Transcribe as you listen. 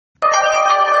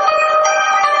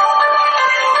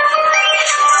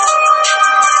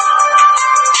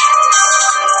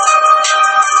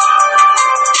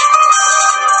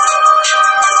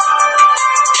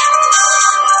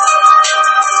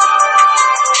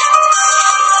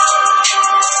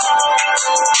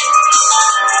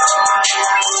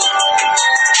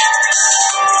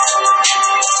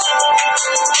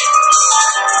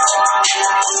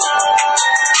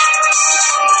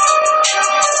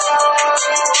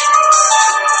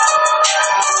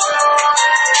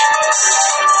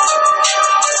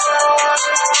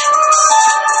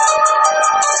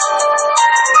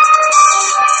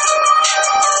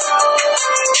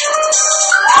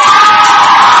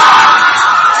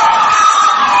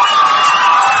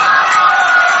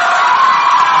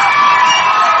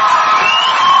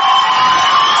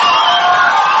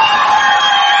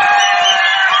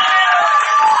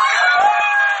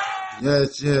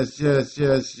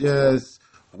Yes.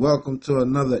 Welcome to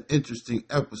another interesting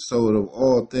episode of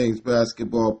All Things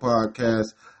Basketball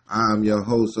Podcast. I'm your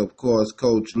host, of course,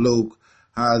 Coach Luke.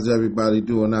 How's everybody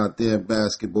doing out there in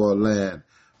basketball land?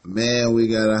 Man, we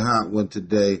got a hot one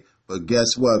today. But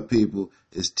guess what, people?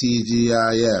 It's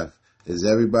TGIF. Is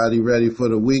everybody ready for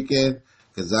the weekend?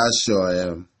 Because I sure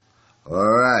am. All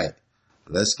right.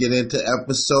 Let's get into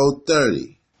episode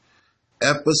 30.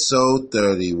 Episode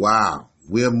 30. Wow.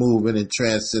 We're moving and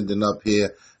transcending up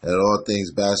here at All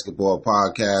Things Basketball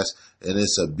Podcast, and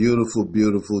it's a beautiful,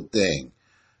 beautiful thing.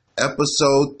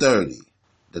 Episode 30.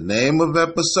 The name of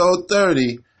episode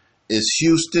 30 is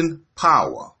Houston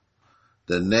Power.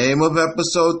 The name of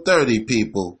episode 30,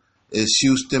 people, is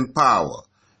Houston Power.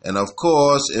 And of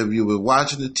course, if you were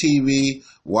watching the TV,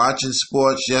 watching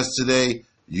sports yesterday,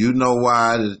 you know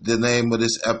why the name of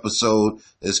this episode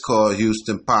is called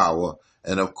Houston Power.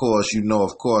 And of course, you know,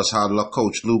 how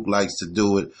Coach Luke likes to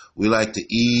do it. We like to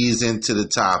ease into the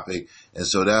topic. And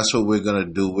so that's what we're going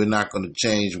to do. We're not going to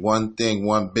change one thing,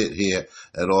 one bit here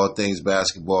at All Things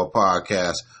Basketball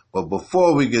Podcast. But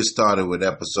before we get started with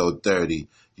episode 30,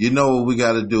 you know what we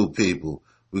got to do, people.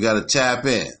 We got to tap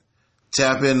in.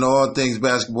 Tap in to All Things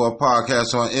Basketball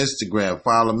Podcast on Instagram.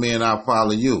 Follow me and I'll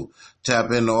follow you.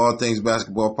 Tap into All Things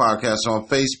Basketball Podcast on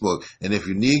Facebook. And if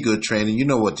you need good training, you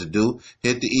know what to do.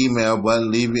 Hit the email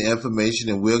button, leave your information,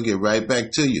 and we'll get right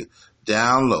back to you.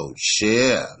 Download,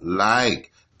 share,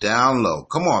 like, download.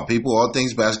 Come on, people. All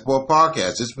Things Basketball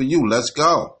Podcast. It's for you. Let's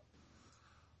go.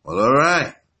 Well, all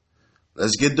right.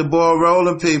 Let's get the ball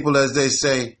rolling, people, as they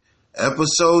say.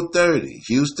 Episode 30,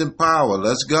 Houston Power.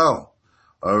 Let's go.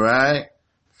 All right.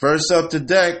 First up to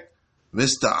deck,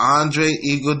 Mr. Andre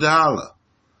Iguodala.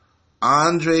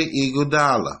 Andre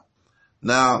Iguodala.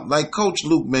 Now, like Coach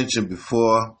Luke mentioned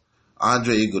before,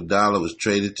 Andre Iguodala was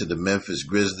traded to the Memphis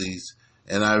Grizzlies,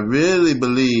 and I really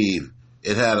believe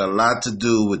it had a lot to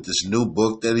do with this new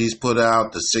book that he's put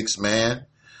out, The Sixth Man.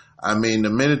 I mean, the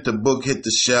minute the book hit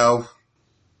the shelf,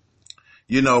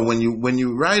 you know, when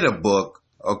you write a book,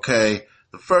 okay,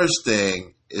 the first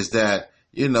thing is that,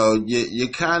 you know, you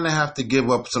kind of have to give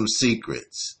up some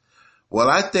secrets. Well,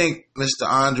 I think Mr.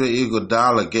 Andre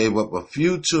Iguodala gave up a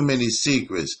few too many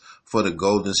secrets for the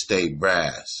Golden State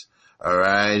Brass. All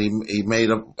right, he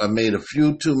opened up a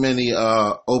few too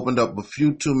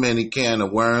many can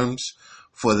of worms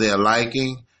for their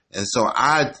liking, and so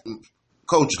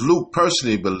Coach Luke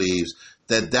personally believes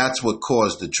that that's what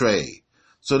caused the trade.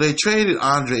 So they traded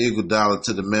Andre Iguodala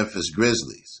to the Memphis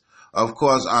Grizzlies. Of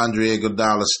course, Andre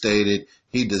Iguodala stated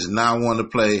he does not want to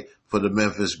play for the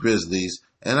Memphis Grizzlies.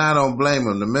 And I don't blame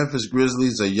him. The Memphis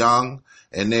Grizzlies are young,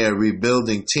 and they're a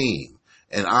rebuilding team.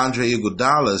 And Andre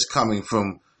Iguodala is coming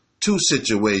from two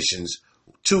situations,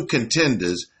 two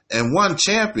contenders, and one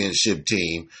championship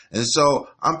team. And so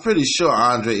I'm pretty sure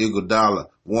Andre Iguodala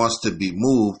wants to be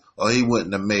moved, or he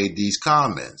wouldn't have made these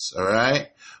comments, all right?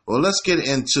 Well, let's get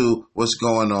into what's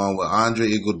going on with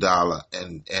Andre Iguodala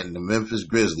and the Memphis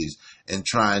Grizzlies and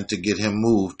trying to get him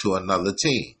moved to another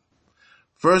team.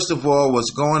 First of all, what's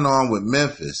going on with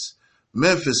Memphis?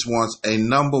 Memphis wants a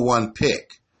number one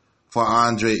pick for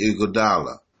Andre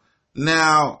Iguodala.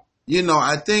 Now, you know,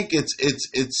 I think it's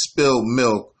spilled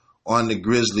milk on the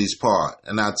Grizzlies' part,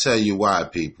 and I'll tell you why,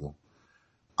 people.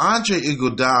 Andre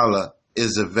Iguodala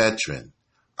is a veteran.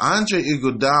 Andre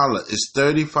Iguodala is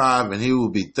 35, and he will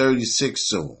be 36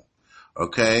 soon,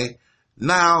 okay?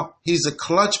 Now, he's a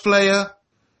clutch player.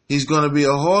 He's going to be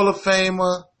a Hall of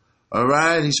Famer. All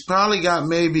right, he's probably got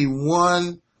maybe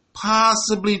one,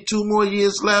 possibly 2 more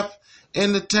years left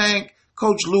in the tank.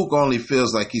 Coach Luke only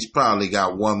feels like he's probably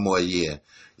got 1 more year.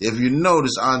 If you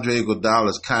notice, Andre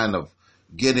Iguodala is kind of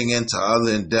getting into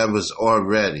other endeavors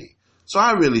already. So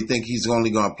I really think he's only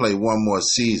going to play 1 more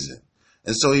season.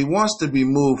 And so he wants to be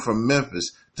moved from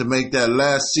Memphis to make that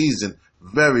last season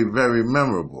very, very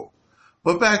memorable.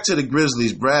 But back to the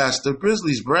Grizzlies Brass. The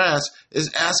Grizzlies Brass is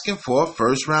asking for a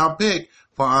first-round pick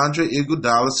for Andre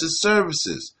Iguodala's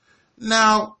services.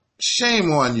 Now,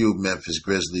 shame on you, Memphis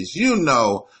Grizzlies. You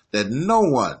know that no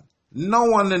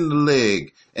one in the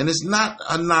league, and it's not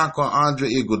a knock on Andre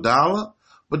Iguodala,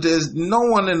 but there's no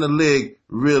one in the league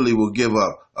really will give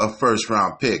up a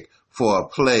first-round pick for a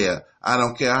player, I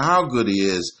don't care how good he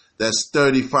is, that's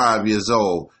 35 years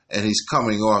old, and he's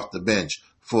coming off the bench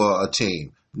for a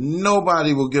team.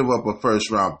 Nobody will give up a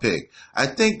first-round pick. I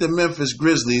think the Memphis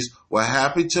Grizzlies were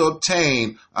happy to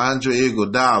obtain Andre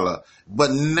Iguodala,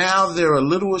 but now they're a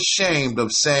little ashamed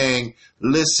of saying,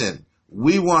 listen,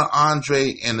 we want Andre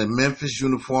in the Memphis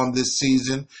uniform this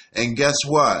season, and guess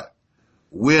what?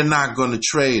 We're not going to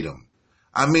trade him.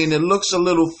 I mean, it looks a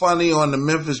little funny on the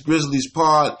Memphis Grizzlies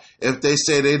part if they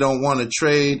say they don't want to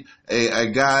trade a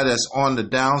guy that's on the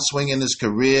downswing in his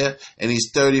career and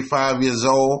he's 35 years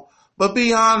old. But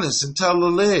be honest and tell the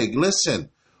league, listen,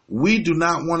 we do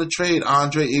not want to trade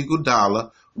Andre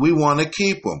Iguodala. We want to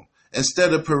keep him.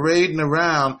 Instead of parading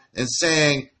around and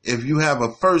saying, if you have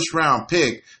a first-round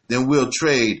pick, then we'll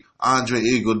trade Andre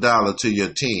Iguodala to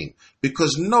your team.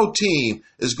 Because no team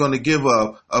is going to give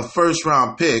up a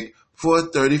first-round pick for a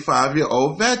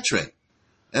 35-year-old veteran.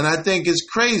 And I think it's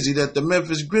crazy that the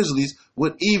Memphis Grizzlies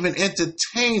would even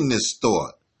entertain this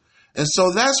thought. And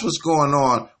so that's what's going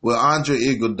on with Andre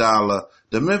Iguodala.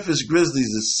 The Memphis Grizzlies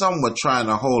is somewhat trying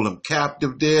to hold him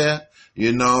captive there,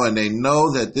 and they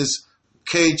know that this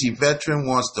cagey veteran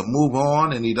wants to move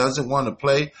on and he doesn't want to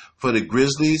play for the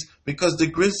Grizzlies because the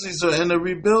Grizzlies are in a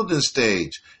rebuilding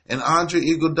stage. And Andre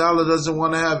Iguodala doesn't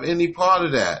want to have any part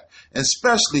of that. And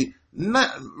especially,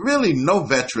 no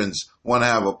veterans want to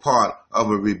have a part of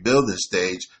a rebuilding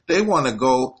stage. They want to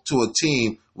go to a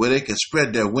team where they can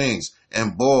spread their wings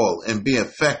and ball and be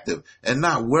effective and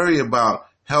not worry about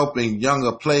helping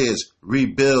younger players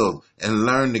rebuild and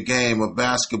learn the game of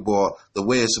basketball the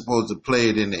way it's supposed to play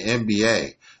it in the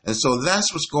NBA. And so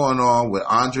that's what's going on with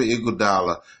Andre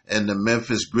Iguodala and the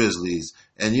Memphis Grizzlies.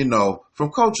 And, from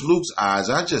Coach Luke's eyes,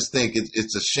 I just think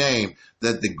it's a shame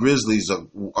that the Grizzlies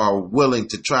are willing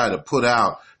to try to put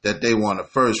out that they want a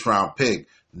first-round pick,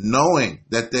 knowing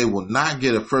that they will not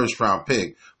get a first-round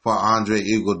pick for Andre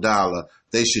Iguodala.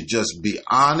 They should just be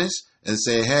honest and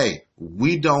say, hey,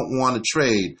 we don't want to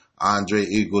trade Andre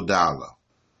Iguodala.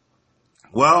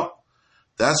 Well,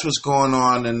 that's what's going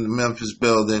on in the Memphis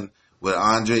building with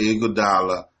Andre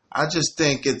Iguodala. I just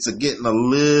think it's getting a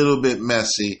little bit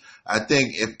messy. I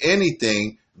think, if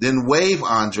anything, then waive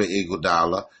Andre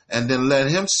Iguodala and then let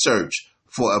him search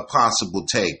for a possible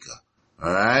taker.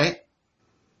 All right?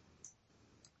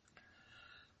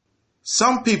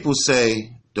 Some people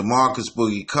say DeMarcus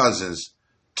Boogie Cousins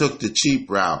took the cheap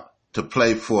route to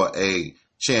play for a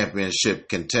championship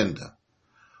contender.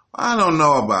 I don't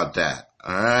know about that,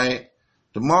 all right?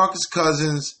 DeMarcus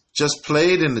Cousins just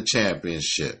played in the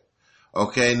championship.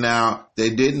 Okay, now, they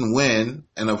didn't win,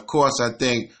 and of course I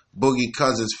think Boogie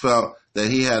Cousins felt that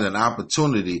he had an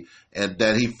opportunity and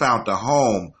that he found a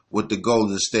home with the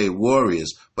Golden State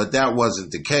Warriors, but that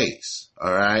wasn't the case,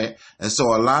 all right? And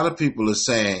so a lot of people are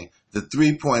saying the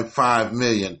 $3.5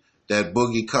 million that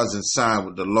Boogie Cousins signed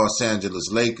with the Los Angeles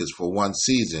Lakers for one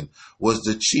season was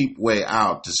the cheap way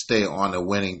out to stay on a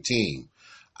winning team.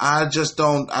 I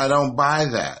don't buy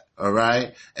that, all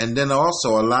right? And then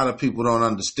also a lot of people don't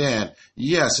understand,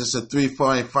 yes, it's a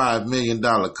 $3.5 million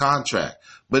contract,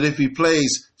 but if he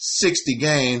plays 60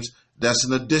 games, that's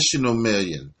an additional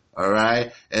million, all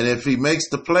right? And if he makes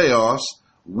the playoffs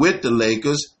with the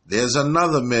Lakers, there's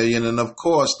another million, and of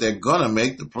course, they're going to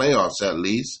make the playoffs at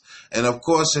least. And of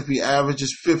course, if he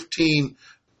averages 15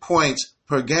 points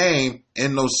per game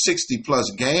in those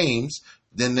 60-plus games,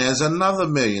 then there's another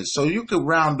million. So you could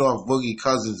round off Boogie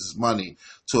Cousins' money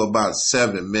to about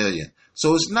 $7 million.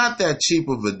 So it's not that cheap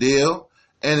of a deal,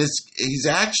 and he's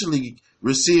actually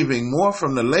receiving more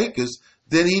from the Lakers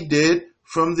than he did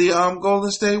from the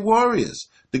Golden State Warriors.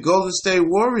 The Golden State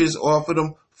Warriors offered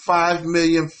him $5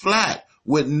 million flat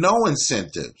with no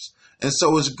incentives. And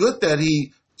so it's good that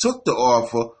he took the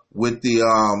offer with the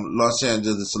Los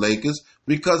Angeles Lakers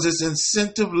because it's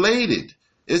incentive-laden.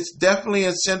 It's definitely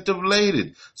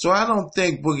incentive-laden. So I don't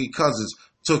think Boogie Cousins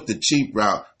took the cheap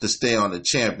route to stay on the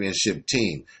championship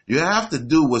team. You have to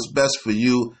do what's best for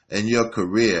you and your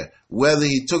career. Whether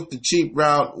he took the cheap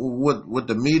route, what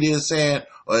the media is saying,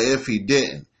 or if he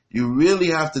didn't. You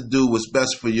really have to do what's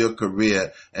best for your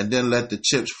career and then let the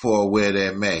chips fall where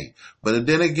they may. But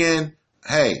then again,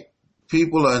 hey,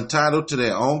 people are entitled to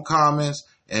their own comments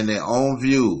and their own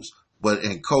views. But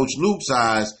in Coach Luke's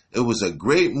eyes, it was a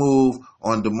great move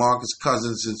on DeMarcus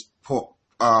Cousins'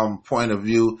 point of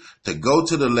view to go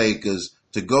to the Lakers,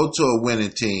 to go to a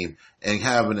winning team and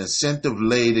have an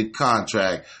incentive-laden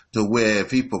contract to where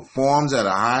if he performs at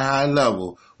a high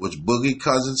level, which Boogie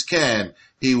Cousins can,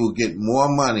 he will get more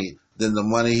money than the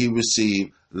money he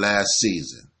received last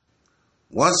season.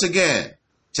 Once again,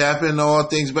 tap into All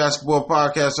Things Basketball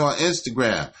Podcast on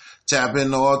Instagram. Tap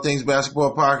into All Things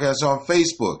Basketball Podcast on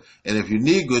Facebook. And if you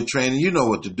need good training, you know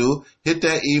what to do. Hit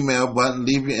that email button,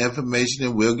 leave your information,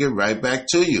 and we'll get right back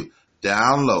to you.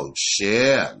 Download,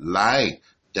 share, like,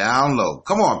 download.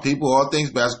 Come on, people. All Things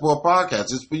Basketball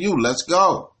Podcast is for you. Let's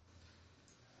go.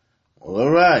 All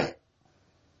right.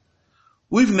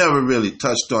 We've never really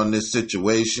touched on this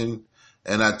situation,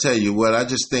 and I tell you what, I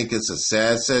just think it's a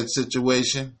sad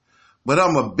situation. But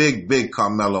I'm a big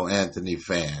Carmelo Anthony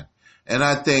fan. And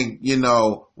I think,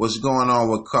 what's going on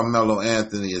with Carmelo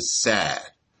Anthony is sad.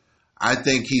 I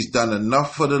think he's done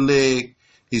enough for the league.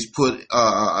 He's put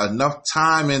enough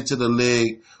time into the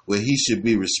league where he should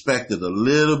be respected a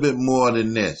little bit more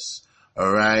than this.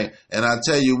 All right. And I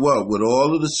tell you what, with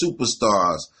all of the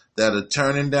superstars that are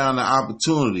turning down the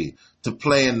opportunity to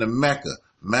play in the Mecca,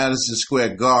 Madison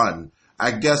Square Garden,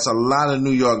 I guess a lot of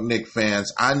New York Knicks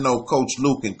fans, I know Coach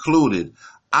Luke included,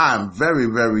 I'm very,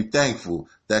 very thankful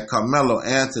that Carmelo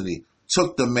Anthony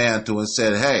took the mantle and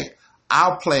said, hey,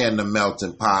 I'll play in the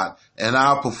melting pot and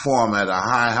I'll perform at a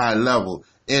high, high level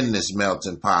in this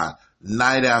melting pot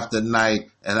night after night.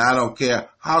 And I don't care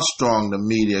how strong the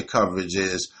media coverage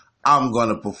is, I'm going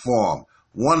to perform.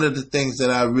 One of the things that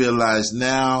I realize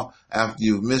now, after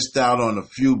you've missed out on a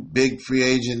few big free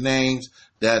agent names,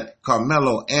 that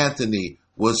Carmelo Anthony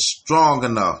was strong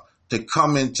enough to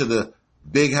come into the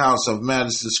big house of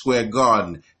Madison Square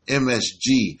Garden,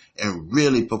 MSG, and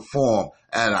really perform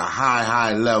at a high,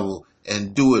 high level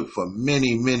and do it for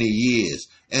many, many years.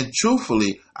 And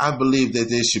truthfully, I believe that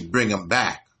they should bring him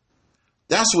back.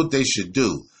 That's what they should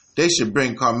do. They should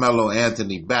bring Carmelo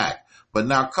Anthony back. But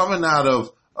now coming out of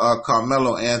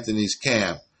Carmelo Anthony's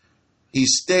camp,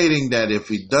 he's stating that if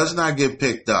he does not get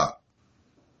picked up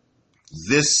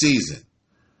this season,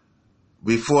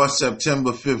 before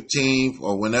September 15th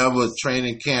or whenever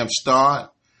training camp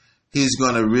start, he's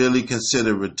going to really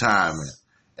consider retirement.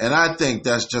 And I think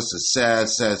that's just a sad,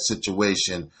 sad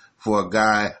situation for a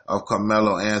guy of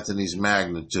Carmelo Anthony's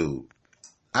magnitude.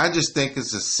 I just think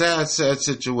it's a sad, sad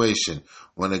situation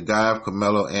when a guy of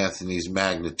Carmelo Anthony's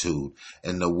magnitude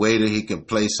and the way that he can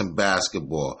play some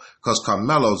basketball. Because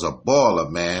Carmelo's a baller,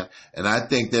 man. And I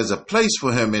think there's a place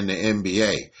for him in the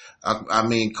NBA. I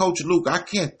mean, Coach Luke, I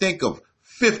can't think of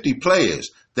 50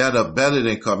 players that are better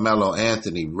than Carmelo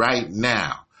Anthony right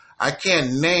now. I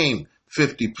can't name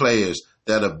 50 players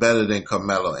that are better than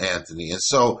Carmelo Anthony. And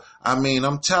so, I mean,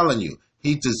 I'm telling you,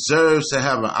 he deserves to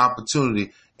have an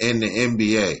opportunity in the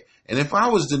NBA. And if I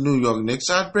was the New York Knicks,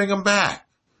 I'd bring him back.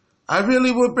 I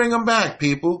really would bring him back,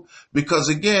 people, because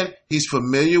again, he's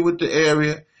familiar with the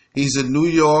area. He's a New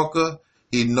Yorker.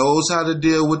 He knows how to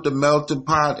deal with the melting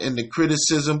pot and the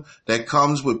criticism that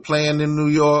comes with playing in New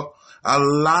York. A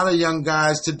lot of young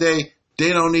guys today,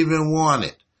 they don't even want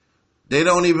it. They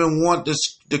don't even want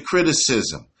the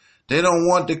criticism. They don't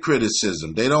want the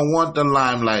criticism. They don't want the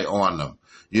limelight on them,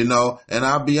 And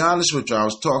I'll be honest with you. I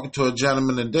was talking to a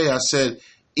gentleman today. I said,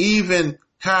 even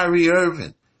Kyrie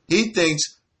Irving, he thinks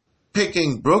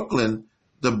picking Brooklyn,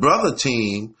 the brother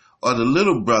team, or the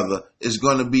little brother, is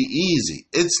going to be easy.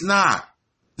 It's not.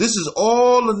 This is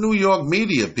all the New York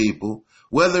media, people.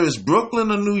 Whether it's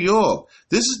Brooklyn or New York,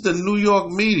 this is the New York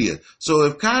media. So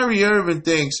if Kyrie Irving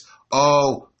thinks,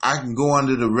 oh, I can go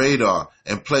under the radar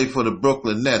and play for the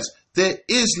Brooklyn Nets, there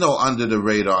is no under the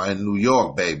radar in New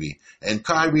York, baby. And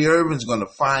Kyrie Irving's going to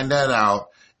find that out,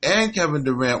 and Kevin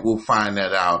Durant will find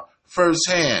that out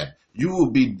firsthand. You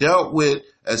will be dealt with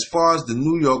as far as the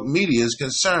New York media is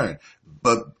concerned.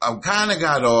 But I kind of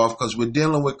got off because we're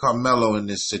dealing with Carmelo in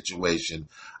this situation.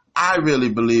 I really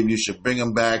believe you should bring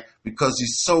him back because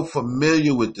he's so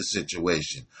familiar with the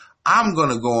situation. I'm going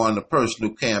to go on the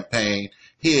personal campaign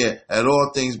here at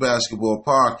All Things Basketball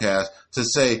Podcast to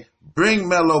say, bring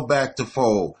Melo back to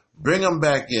fold. Bring him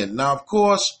back in. Now, of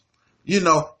course, he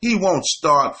won't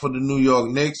start for the New York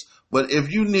Knicks, but if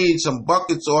you need some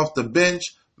buckets off the bench,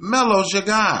 Melo's your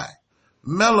guy.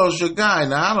 Melo's your guy.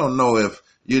 Now, I don't know if,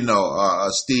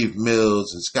 Steve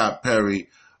Mills and Scott Perry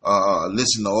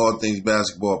listen to All Things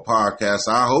Basketball Podcast.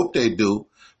 I hope they do,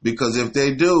 because if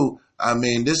they do, I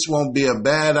mean, this won't be a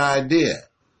bad idea.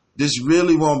 This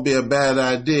really won't be a bad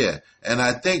idea. And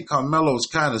I think Carmelo's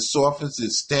kind of softens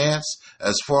his stance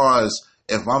as far as,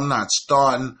 if I'm not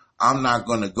starting, I'm not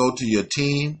going to go to your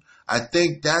team. I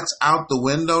think that's out the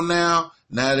window now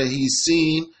that he's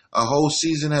seen a whole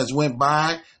season has went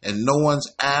by and no one's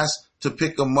asked to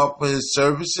pick him up for his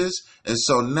services. And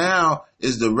so now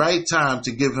is the right time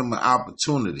to give him an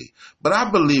opportunity. But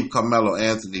I believe Carmelo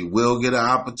Anthony will get an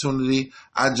opportunity.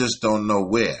 I just don't know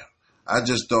where.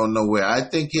 I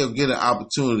think he'll get an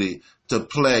opportunity to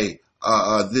play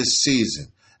this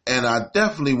season. And I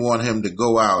definitely want him to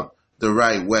go out the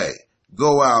right way.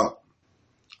 Go out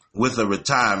with a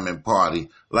retirement party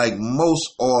like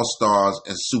most all-stars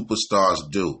and superstars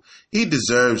do. He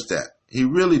deserves that. He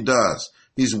really does.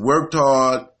 He's worked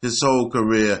hard his whole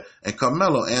career, and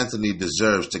Carmelo Anthony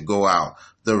deserves to go out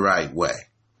the right way.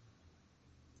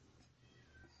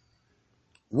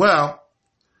 Well,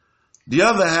 the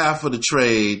other half of the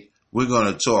trade we're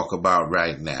going to talk about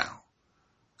right now.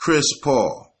 Chris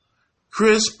Paul.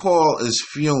 Chris Paul is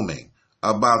fuming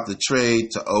about the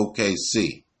trade to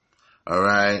OKC. All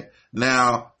right.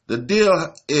 Now, the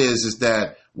deal is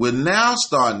that we're now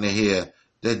starting to hear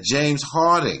that James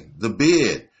Harden, the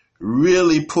Beard,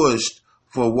 really pushed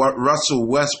for Russell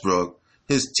Westbrook,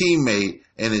 his teammate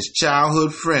and his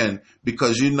childhood friend,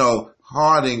 because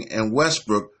Harden and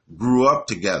Westbrook grew up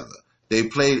together. They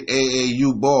played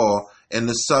AAU ball in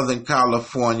the Southern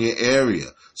California area.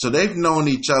 So they've known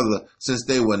each other since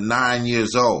they were 9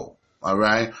 years old. All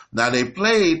right. Now they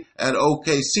played at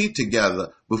OKC together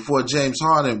before James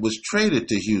Harden was traded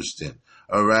to Houston.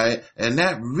 All right. And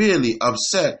that really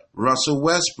upset Russell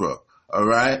Westbrook. All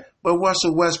right. But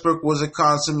Russell Westbrook was a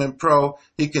consummate pro.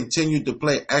 He continued to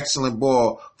play excellent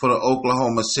ball for the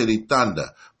Oklahoma City Thunder.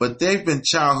 But they've been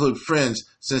childhood friends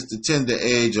since the tender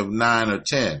age of 9 or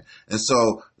 10. And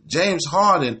so James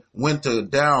Harden went to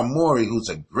Daryl Morey, who's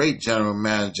a great general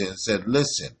manager, and said,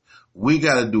 listen, we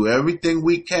got to do everything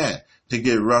we can to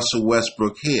get Russell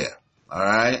Westbrook here. All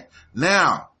right.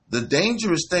 Now, the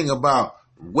dangerous thing about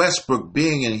Westbrook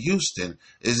being in Houston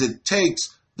is it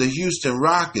takes the Houston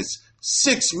Rockets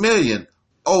 $6 million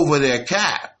over their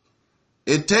cap.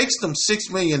 It takes them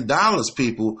 $6 million,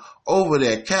 people, over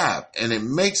their cap, and it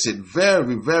makes it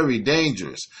very, very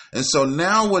dangerous. And so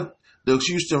now what the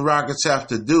Houston Rockets have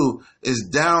to do is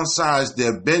downsize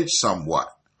their bench somewhat.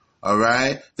 All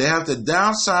right? They have to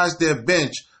downsize their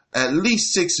bench at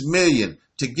least $6 million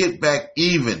to get back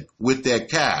even with their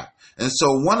cap. And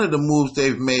so one of the moves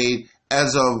they've made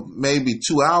as of maybe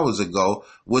 2 hours ago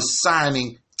was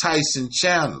signing Tyson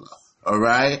Chandler. All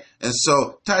right. And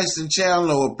so Tyson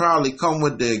Chandler will probably come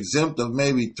with the exempt of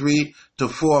maybe $3 to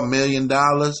 $4 million.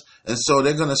 And so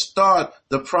they're going to start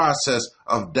the process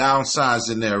of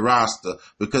downsizing their roster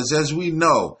because, as we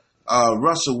know,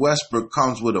 Russell Westbrook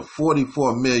comes with a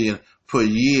 $44 million per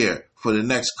year for the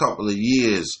next couple of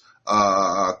years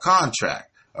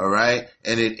contract. All right.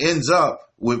 And it ends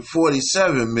up with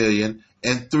 $47 million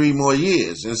in 3 more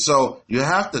years. And so you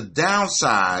have to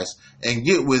downsize and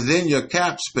get within your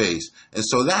cap space. And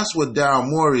so that's what Daryl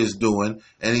Morey is doing.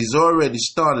 And he's already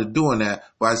started doing that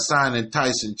by signing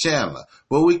Tyson Chandler.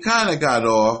 But we kind of got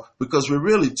off because we're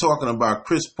really talking about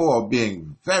Chris Paul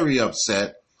being very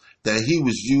upset that he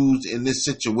was used in this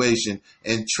situation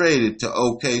and traded to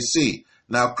OKC.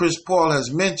 Now, Chris Paul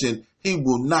has mentioned he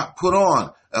will not put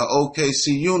on an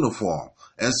OKC uniform.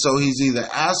 And so he's either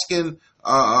asking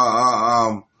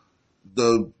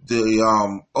the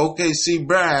OKC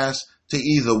brass to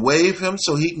either waive him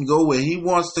so he can go where he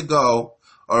wants to go,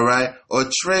 all right, or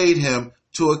trade him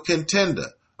to a contender,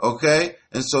 okay?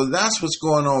 And so that's what's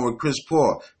going on with Chris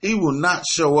Paul. He will not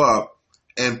show up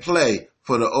and play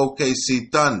for the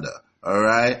OKC Thunder, all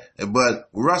right? But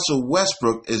Russell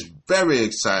Westbrook is very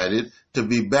excited to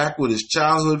be back with his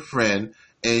childhood friend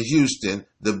in Houston,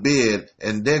 the Beard,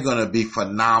 and they're going to be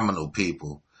phenomenal,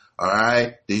 people. All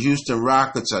right. The Houston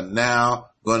Rockets are now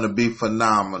going to be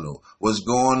phenomenal. What's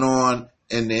going on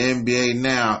in the NBA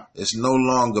now is no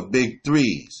longer big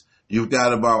threes. You've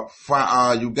got about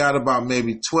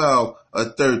maybe 12 or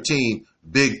 13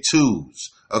 big twos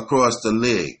across the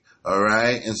league. All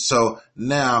right. And so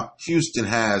now Houston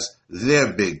has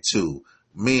their big two,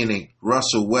 meaning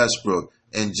Russell Westbrook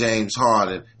and James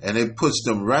Harden, and it puts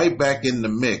them right back in the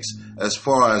mix as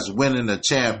far as winning a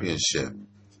championship.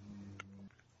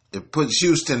 It puts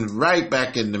Houston right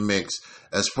back in the mix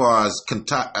as far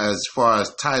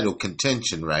as title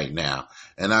contention right now.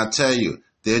 And I tell you,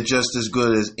 they're just as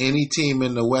good as any team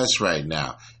in the West right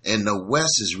now. And the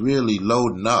West is really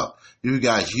loading up. You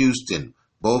got Houston,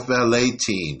 both LA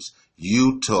teams,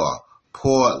 Utah,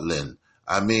 Portland.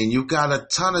 I mean, you got a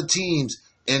ton of teams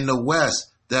in the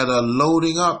West that are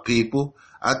loading up, people.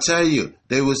 I tell you,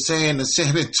 they were saying the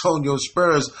San Antonio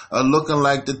Spurs are looking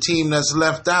like the team that's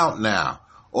left out now.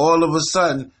 All of a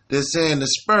sudden, they're saying the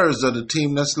Spurs are the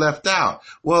team that's left out.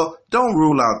 Well, don't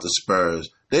rule out the Spurs.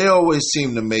 They always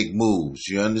seem to make moves.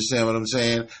 You understand what I'm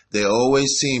saying? They always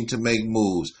seem to make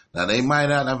moves. Now, they might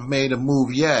not have made a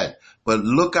move yet, but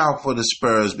look out for the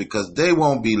Spurs because they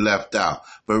won't be left out.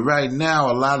 But right now,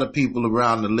 a lot of people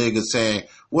around the league are saying,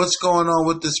 what's going on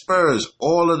with the Spurs?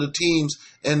 All of the teams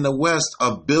in the West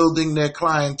are building their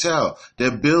clientele.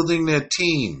 They're building their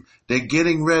team. They're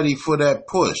getting ready for that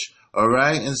push. All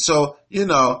right. And so,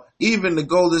 even the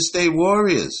Golden State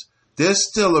Warriors, they're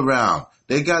still around.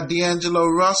 They got D'Angelo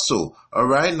Russell. All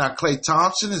right. Now, Klay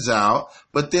Thompson is out,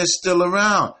 but they're still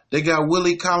around. They got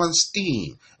Willie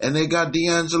Collins-Stein and they got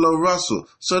D'Angelo Russell.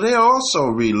 So they're also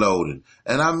reloaded.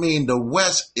 And I mean, the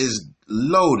West is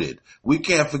loaded. We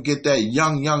can't forget that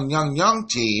young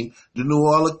team, the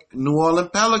New Orleans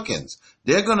Pelicans.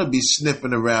 They're going to be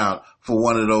sniffing around for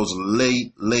one of those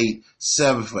late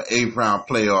 7th or 8th round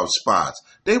playoff spots.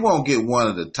 They won't get one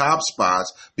of the top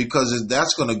spots because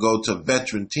that's going to go to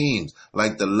veteran teams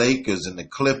like the Lakers and the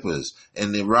Clippers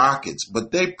and the Rockets.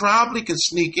 But they probably can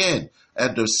sneak in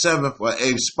at the 7th or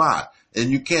 8th spot. And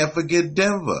you can't forget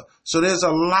Denver. So there's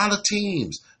a lot of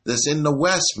teams that's in the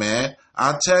West, man.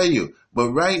 I'll tell you.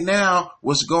 But right now,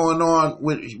 what's going on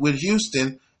with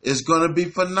Houston is going to be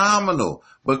phenomenal.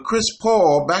 But Chris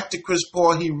Paul, back to Chris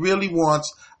Paul, he really wants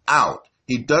out.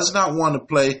 He does not want to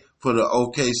play for the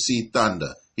OKC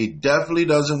Thunder. He definitely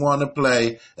doesn't want to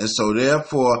play. And so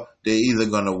therefore, they're either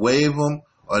going to waive him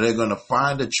or they're going to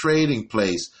find a trading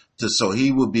place so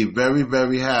he will be very,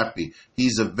 very happy.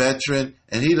 He's a veteran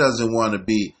and he doesn't want to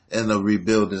be in a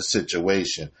rebuilding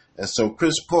situation. And so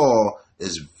Chris Paul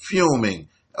is fuming,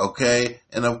 okay?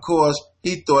 And of course,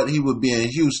 he thought he would be in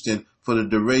Houston for the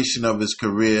duration of his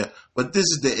career. But this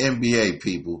is the NBA,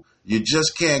 people. You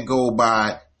just can't go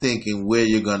by thinking where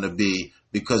you're going to be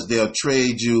because they'll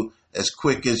trade you as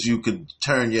quick as you could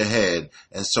turn your head.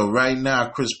 And so right now,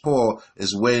 Chris Paul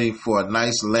is waiting for a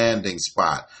nice landing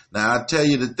spot. Now, I'll tell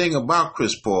you the thing about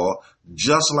Chris Paul,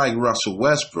 just like Russell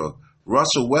Westbrook's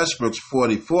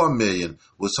 $44 million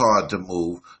was hard to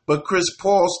move, but Chris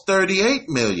Paul's $38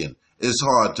 million is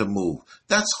hard to move.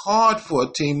 That's hard for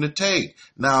a team to take.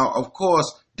 Now, of course,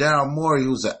 Daryl Morey,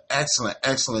 who's an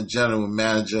excellent general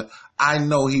manager, I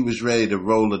know he was ready to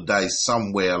roll the dice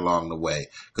somewhere along the way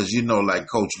because, like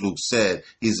Coach Luke said,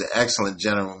 he's an excellent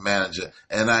general manager,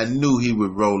 and I knew he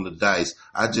would roll the dice.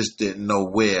 I just didn't know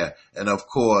where. And, of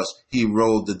course, he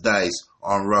rolled the dice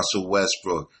on Russell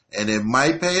Westbrook, and it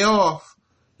might pay off.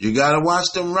 You got to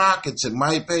watch them Rockets. It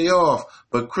might pay off.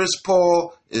 But Chris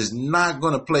Paul is not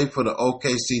going to play for the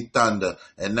OKC Thunder,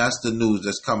 and that's the news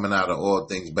that's coming out of All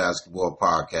Things Basketball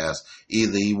Podcast.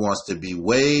 Either he wants to be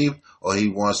waived or he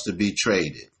wants to be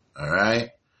traded. All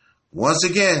right? Once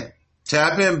again,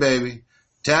 tap in, baby.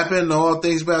 Tap in to All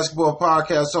Things Basketball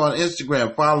Podcast on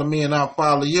Instagram. Follow me and I'll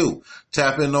follow you.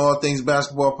 Tap in to All Things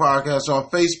Basketball Podcast on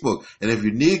Facebook. And if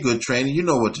you need good training, you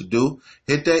know what to do.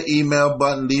 Hit that email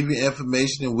button, leave your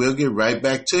information, and we'll get right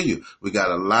back to you. We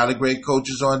got a lot of great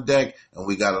coaches on deck, and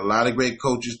we got a lot of great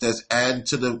coaches that's adding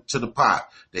to the pot.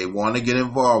 They want to get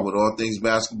involved with All Things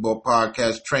Basketball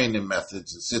Podcast training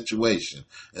methods and situation.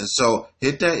 And so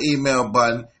hit that email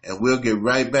button, and we'll get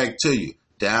right back to you.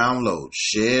 Download,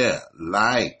 share,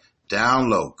 like,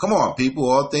 download. Come on, people.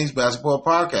 All Things Basketball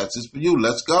Podcast is for you.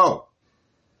 Let's go.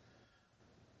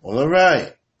 All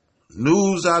right.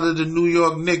 News out of the New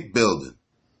York Knicks building.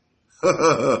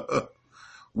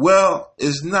 Well,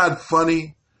 it's not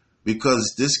funny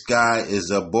because this guy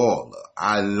is a baller.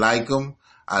 I like him.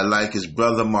 I like his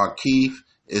brother Markieff.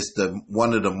 It's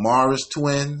one of the Morris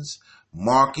twins.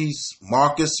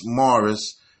 Marcus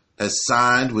Morris has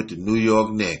signed with the New York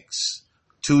Knicks.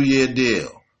 2-year deal.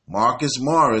 Marcus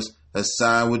Morris has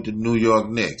signed with the New York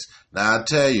Knicks. Now, I'll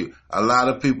tell you, a lot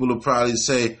of people will probably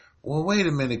say, well, wait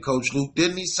a minute, Coach Luke,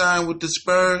 didn't he sign with the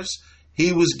Spurs?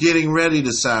 He was getting ready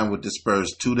to sign with the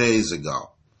Spurs 2 days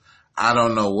ago. I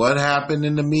don't know what happened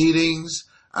in the meetings.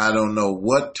 I don't know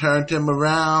what turned him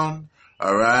around.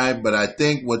 All right, but I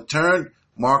think what turned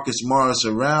Marcus Morris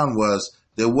around was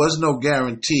there was no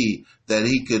guarantee that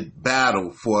he could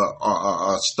battle for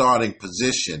a starting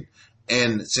position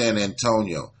in San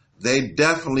Antonio. They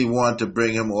definitely wanted to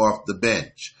bring him off the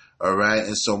bench, all right?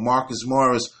 And so Marcus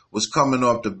Morris was coming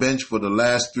off the bench for the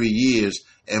last 3 years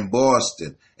in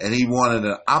Boston, and he wanted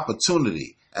an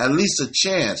opportunity, at least a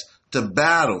chance, to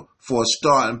battle for a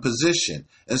starting position.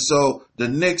 And so the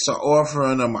Knicks are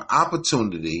offering him an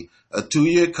opportunity, a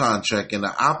 2-year contract, and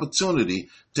an opportunity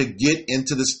to get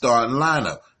into the starting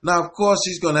lineup. Now, of course,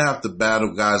 he's going to have to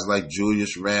battle guys like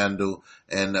Julius Randle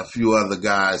and a few other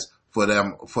guys for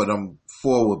them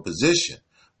forward position.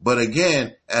 But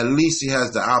again, at least he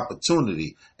has the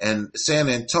opportunity. And San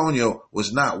Antonio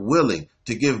was not willing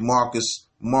to give Marcus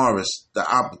Morris the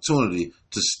opportunity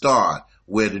to start,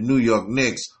 where the New York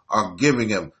Knicks are giving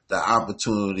him the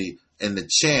opportunity and the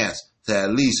chance to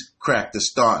at least crack the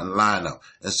starting lineup.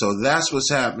 And so that's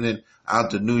what's happening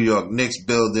out the New York Knicks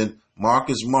building.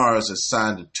 Marcus Morris has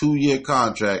signed a 2-year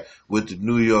contract with the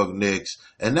New York Knicks,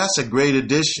 and that's a great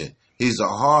addition. He's a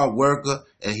hard worker,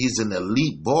 and he's an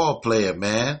elite ball player,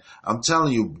 man. I'm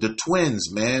telling you, the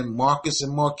twins, man, Marcus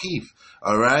and Markieff,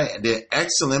 all right? They're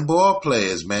excellent ball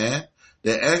players, man.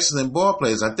 They're excellent ball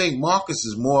players. I think Marcus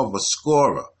is more of a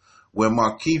scorer, where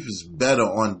Markieff is better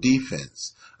on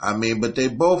defense. I mean, but they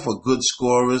both are good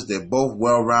scorers. They're both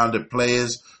well-rounded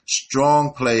players,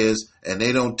 strong players, and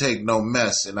they don't take no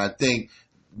mess. And I think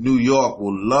New York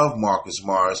will love Marcus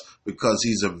Morris because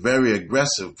he's a very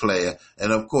aggressive player.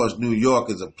 And, of course, New York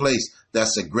is a place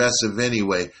that's aggressive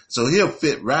anyway. So he'll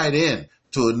fit right in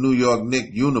to a New York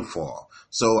Knicks uniform.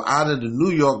 So out of the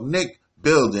New York Knicks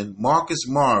building, Marcus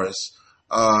Morris,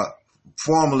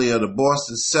 formerly of the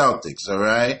Boston Celtics, all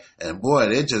right? And, boy,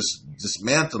 they're just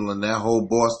dismantling that whole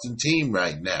Boston team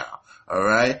right now, all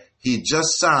right? He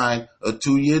just signed a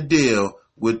 2-year deal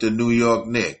with the New York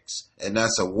Knicks. And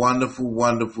that's a wonderful,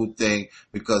 wonderful thing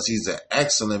because he's an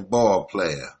excellent ball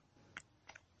player.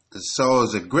 And so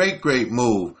it's a great, great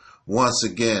move once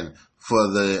again for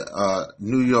the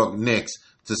New York Knicks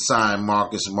to sign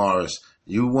Marcus Morris.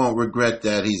 You won't regret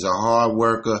that. He's a hard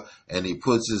worker and he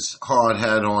puts his hard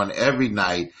hat on every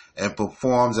night and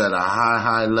performs at a high,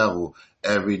 high level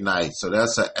every night. So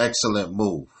that's an excellent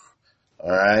move.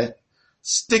 All right.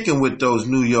 Sticking with those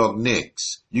New York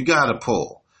Knicks, you got to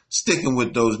pull. Sticking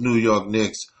with those New York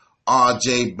Knicks,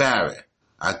 R.J. Barrett.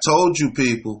 I told you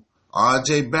people,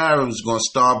 R.J. Barrett was going to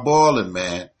start balling,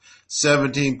 man.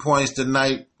 17 points the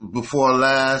night before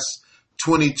last,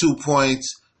 22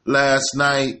 points last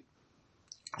night.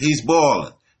 He's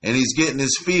balling, and he's getting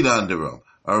his feet under him,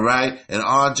 all right? And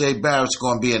R.J. Barrett's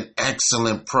going to be an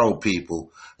excellent pro,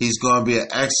 people. He's going to be an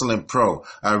excellent pro.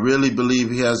 I really believe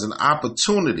he has an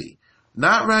opportunity.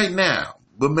 Not right now,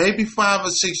 but maybe 5 or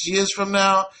 6 years from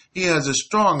now, he has a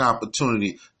strong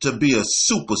opportunity to be a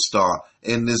superstar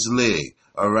in this league,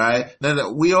 all right?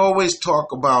 Now, we always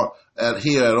talk about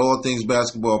here at All Things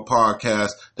Basketball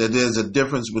Podcast that there's a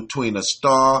difference between a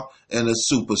star and a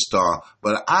superstar.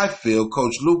 But I feel,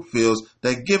 Coach Luke feels,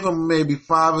 that give him maybe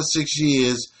 5 or 6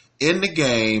 years in the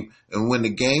game, and when the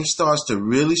game starts to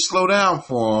really slow down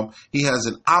for him, he has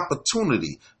an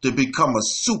opportunity to become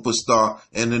a superstar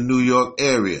in the New York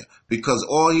area because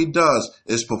all he does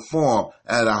is perform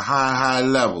at a high, high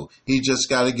level. He just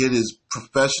got to get his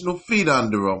professional feet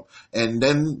under him, and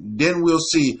then we'll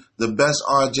see the best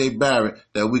R.J. Barrett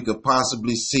that we could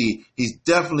possibly see. He's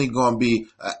definitely going to be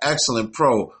an excellent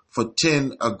pro for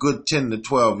a good 10 to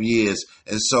 12 years,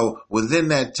 and so within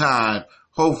that time,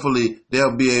 hopefully,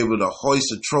 they'll be able to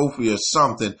hoist a trophy or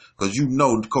something because you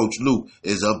know Coach Luke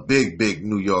is a big, big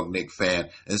New York Knicks fan.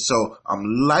 And so I'm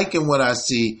liking what I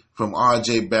see from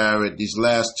R.J. Barrett these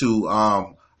last two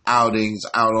outings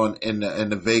out in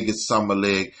the Vegas Summer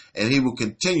League, and he will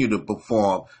continue to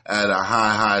perform at a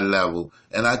high, high level.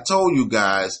 And I told you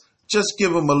guys, just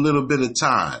give him a little bit of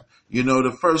time. You know,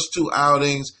 the first 2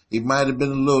 outings, he might have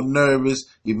been a little nervous.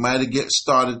 He might have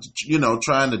started,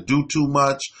 trying to do too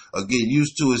much or get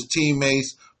used to his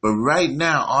teammates. But right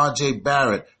now, R.J.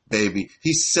 Barrett, baby,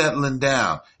 he's settling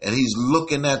down and he's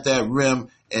looking at that rim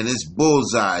and it's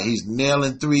bullseye. He's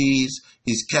nailing threes.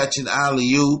 He's catching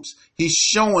alley-oops. He's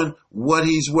showing what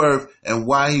he's worth and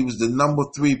why he was the number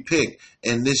 3 pick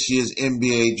in this year's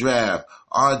NBA draft.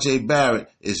 R.J. Barrett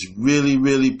is really,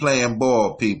 really playing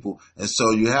ball, people. And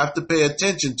so you have to pay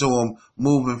attention to him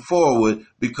moving forward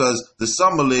because the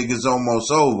Summer League is almost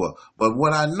over. But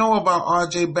what I know about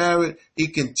R.J. Barrett, he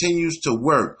continues to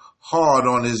work hard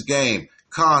on his game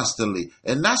constantly.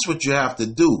 And that's what you have to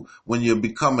do when you're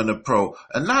becoming a pro.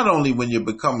 And not only when you're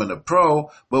becoming a pro,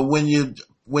 but when you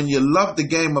love the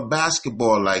game of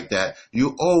basketball like that,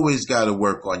 you always got to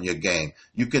work on your game.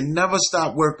 You can never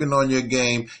stop working on your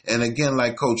game. And again,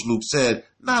 like Coach Luke said,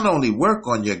 not only work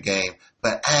on your game,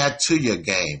 but add to your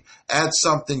game. Add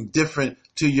something different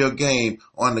to your game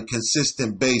on a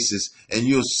consistent basis, and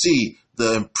you'll see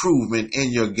the improvement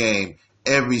in your game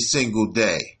every single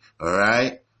day. All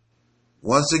right?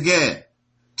 Once again,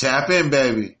 tap in,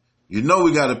 baby. You know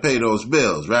we got to pay those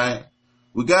bills, right?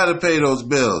 We got to pay those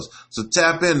bills. So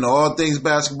tap in to All Things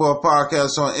Basketball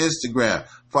Podcast on Instagram.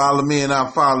 Follow me and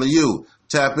I'll follow you.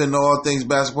 Tap into All Things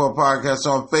Basketball Podcast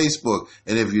on Facebook.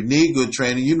 And if you need good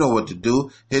training, you know what to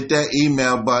do. Hit that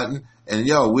email button and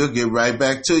we'll get right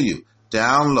back to you.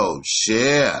 Download,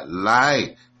 share,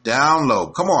 like,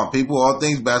 download. Come on, people. All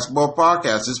Things Basketball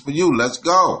Podcast is for you. Let's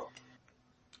go.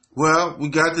 Well, we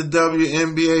got the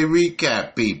WNBA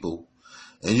recap, people.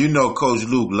 And you know Coach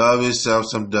Luke love himself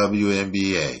some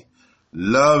WNBA.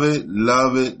 Love it,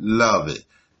 love it, love it.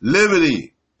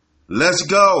 Liberty, let's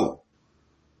go.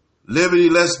 Liberty,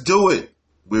 let's do it.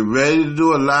 We're ready to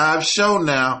do a live show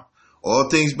now. All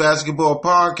Things Basketball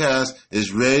Podcast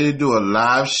is ready to do a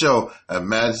live show at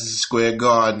Madison Square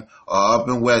Garden or up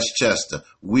in Westchester.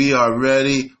 We are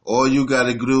ready. All you got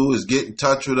to do is get in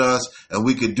touch with us and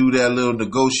we can do that little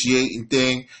negotiating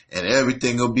thing and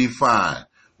everything will be fine.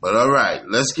 But all right,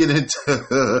 let's get into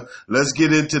the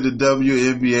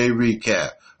WNBA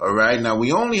recap. All right, now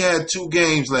we only had 2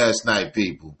 games last night,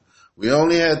 people. We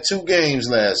only had 2 games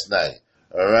last night.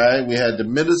 All right, we had the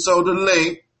Minnesota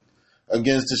Lynx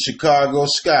against the Chicago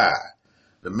Sky.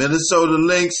 The Minnesota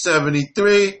Lynx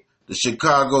 73, the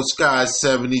Chicago Sky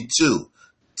 72.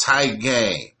 Tight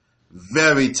game.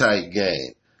 Very tight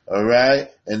game. All right.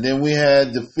 And then we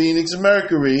had the Phoenix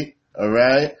Mercury, all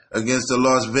right, against the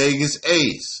Las Vegas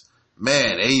Ace.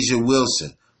 Man, Asia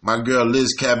Wilson, my girl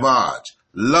Liz Cabbage.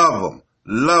 Love them.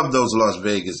 Love those Las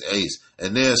Vegas Ace.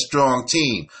 And they're a strong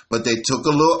team. But they took a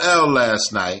little L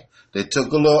last night. They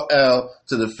took a little L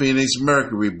to the Phoenix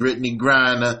Mercury, Brittany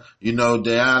Griner,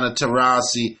 Diana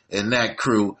Taurasi and that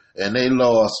crew, and they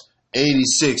lost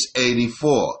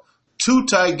 86-84. Two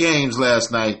tight games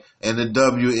last night in the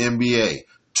WNBA.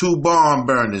 Two barn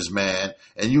burners, man.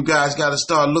 And you guys got to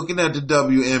start looking at the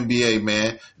WNBA,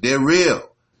 man. They're real.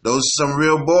 Those are some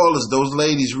real ballers. Those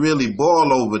ladies really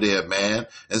ball over there, man.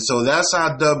 And so that's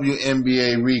our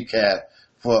WNBA recap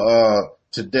for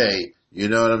today. You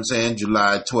know what I'm saying?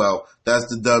 July 12th. That's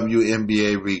the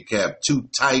WNBA recap. Two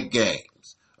tight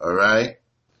games. All right?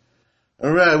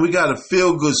 All right, we got a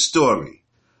feel-good story.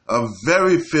 A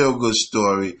very feel-good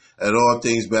story at All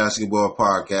Things Basketball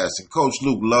Podcast. And Coach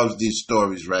Luke loves these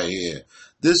stories right here.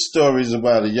 This story is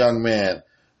about a young man,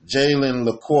 Jalen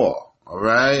LaCour. All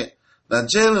right? Now,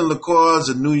 Jalen LaCour is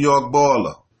a New York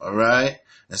baller. All right?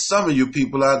 And some of you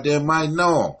people out there might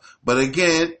know him. But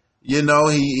again,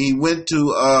 he went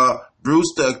to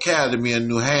Brewster Academy in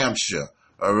New Hampshire,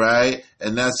 all right?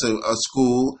 And that's a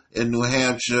school in New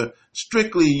Hampshire.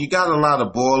 Strictly, you got a lot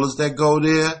of ballers that go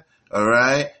there, all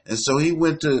right? And so he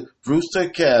went to Brewster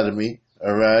Academy,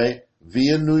 all right,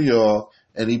 via New York,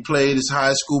 and he played his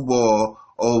high school ball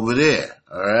over there,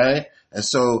 all right? And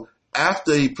so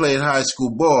after he played high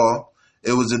school ball,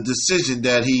 it was a decision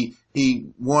that he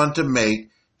wanted to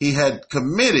make. He had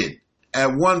committed,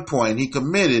 at one point, he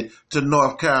committed to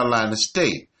North Carolina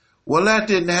State. Well, that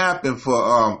didn't happen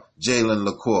for Jalen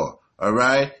LaCour, all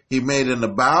right? He made an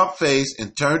about face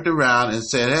and turned around and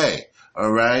said, hey,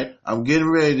 all right, I'm getting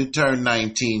ready to turn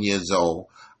 19 years old.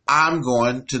 I'm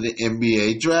going to the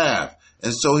NBA draft.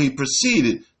 And so he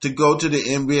proceeded to go to the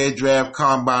NBA draft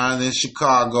combine in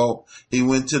Chicago. He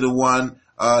went to the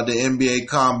NBA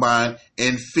combine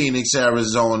in Phoenix,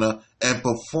 Arizona, and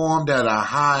performed at a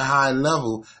high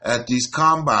level at these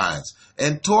combines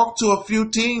and talked to a few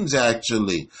teams,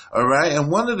 actually. All right.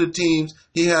 And one of the teams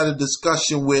he had a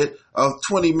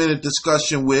 20-minute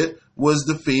discussion with was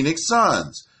the Phoenix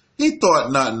Suns. He thought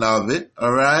nothing of it.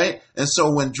 All right. And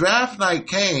so when draft night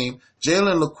came,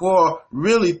 Jalen LaCour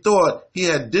really thought he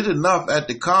had did enough at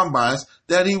the combines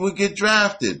that he would get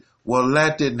drafted. Well,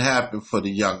 that didn't happen for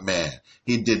the young man.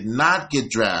 He did not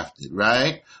get drafted,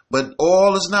 right? But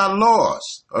all is not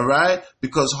lost, all right?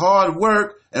 Because hard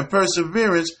work and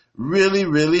perseverance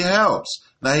really helps.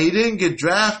 Now, he didn't get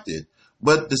drafted,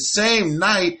 but the same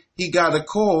night he got a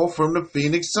call from the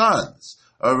Phoenix Suns,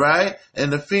 all right?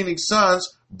 And the Phoenix Suns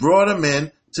brought him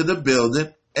in to the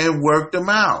building and worked him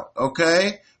out,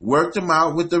 okay? Worked him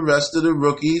out with the rest of the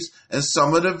rookies and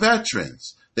some of the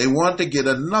veterans. They want to get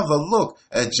another look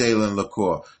at Jalen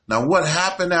LaCour. Now, what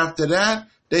happened after that?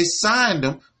 They signed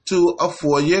him to a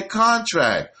 4-year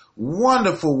contract.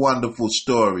 Wonderful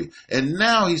story. And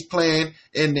now he's playing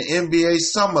in the NBA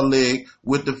Summer League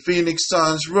with the Phoenix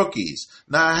Suns rookies.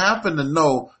 Now, I happen to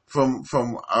know from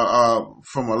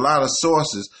a lot of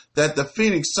sources that the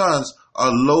Phoenix Suns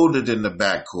are loaded in the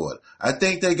backcourt. I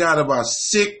think they got about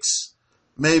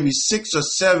maybe 6 or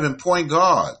 7 point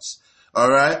guards. All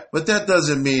right. But that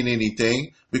doesn't mean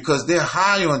anything because they're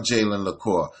high on Jalen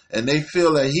LaCour and they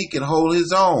feel that he can hold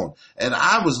his own. And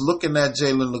I was looking at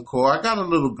Jalen LaCour. I got a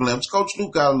little glimpse. Coach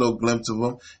Luke got a little glimpse of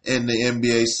him in the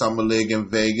NBA Summer League in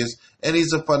Vegas. And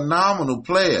he's a phenomenal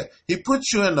player. He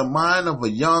puts you in the mind of a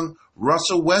young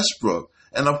Russell Westbrook.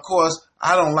 And of course,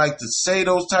 I don't like to say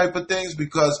those type of things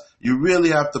because you really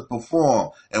have to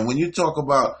perform. And when you talk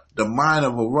about the mind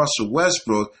of a Russell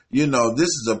Westbrook, this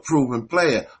is a proven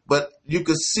player. But you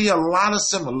could see a lot of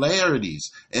similarities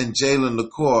in Jalen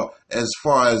LaCour as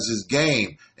far as his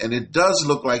game. And it does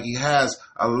look like he has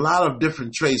a lot of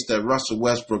different traits that Russell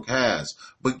Westbrook has.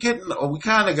 But we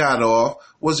kind of got off.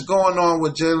 What's going on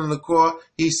with Jalen LaCour?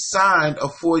 He signed a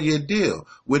 4-year deal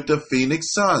with the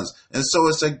Phoenix Suns. And so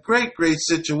it's a great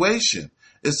situation.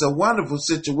 It's a wonderful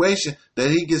situation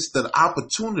that he gets the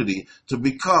opportunity to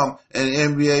become an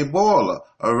NBA baller,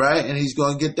 all right? And he's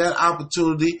going to get that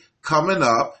opportunity coming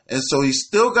up. And so he's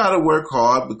still got to work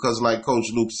hard because, like Coach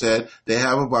Luke said, they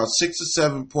have about 6 or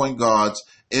 7 point guards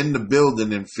in the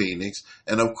building in Phoenix.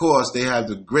 And, of course, they have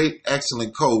the great,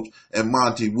 excellent coach and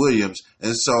Monty Williams.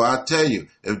 And so I tell you,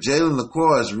 if Jalen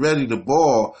LaCour is ready to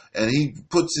ball and he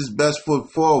puts his best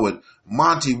foot forward,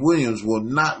 Monty Williams will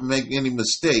not make any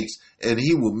mistakes, and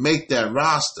he will make that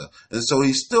roster. And so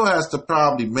he still has to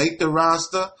probably make the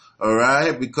roster, all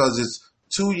right, because it's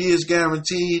 2 years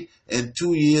guaranteed and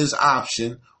 2 years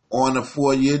option on a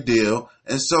 4-year deal.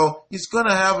 And so he's going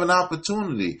to have an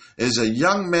opportunity. As a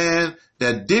young man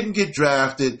that didn't get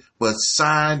drafted but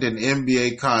signed an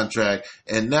NBA contract,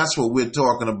 and that's what we're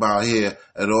talking about here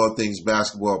at All Things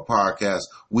Basketball Podcast.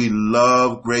 We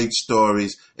love great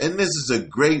stories, and this is a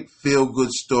great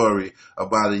feel-good story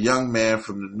about a young man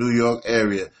from the New York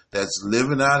area that's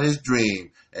living out his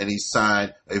dream, and he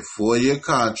signed a 4-year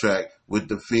contract with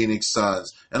the Phoenix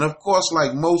Suns. And of course,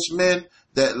 like most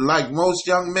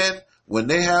young men, when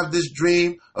they have this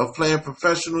dream of playing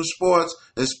professional sports,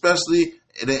 especially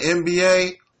in the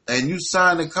NBA, and you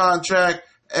sign a contract,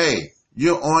 hey,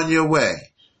 you're on your way.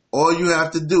 All you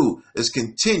have to do is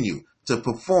continue to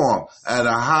perform at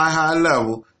a high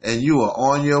level, and you are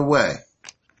on your way.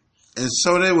 And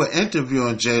so they were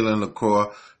interviewing Jalen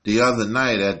LaCroix the other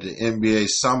night at the NBA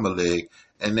Summer League,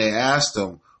 and they asked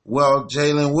him, well,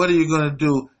 Jalen, what are you going to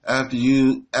do after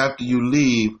you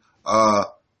leave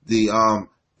the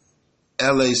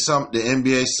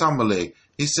NBA Summer League?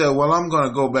 He said, well, I'm going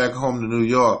to go back home to New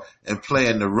York and play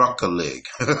in the Rucker League.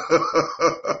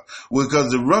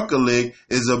 Because the Rucker League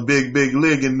is a big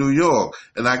league in New York.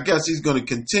 And I guess he's going to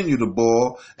continue to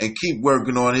ball and keep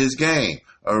working on his game.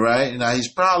 All right. Now,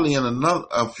 he's probably in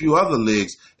a few other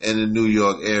leagues in the New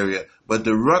York area. But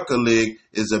the Rucker League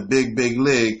is a big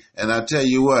league. And I tell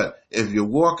you what, if you're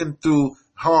walking through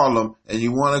Harlem and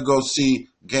you want to go see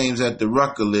games at the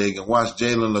Rucker League and watch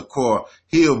Jalen LaCroix,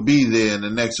 he'll be there in the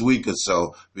next week or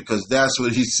so, because that's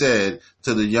what he said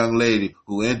to the young lady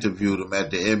who interviewed him at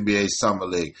the NBA Summer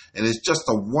League. And it's just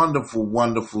a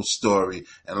wonderful story.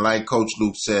 And like Coach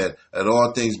Luke said, at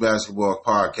All Things Basketball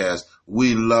Podcast,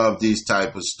 we love these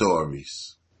type of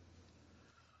stories.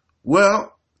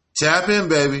 Well, tap in,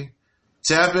 baby.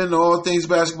 Tap into All Things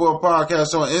Basketball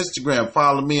Podcast on Instagram.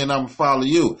 Follow me and I'm going to follow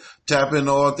you. Tap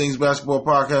into All Things Basketball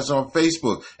Podcast on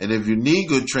Facebook. And if you need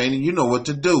good training, you know what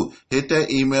to do. Hit that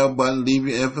email button, leave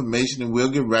your information, and we'll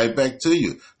get right back to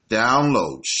you.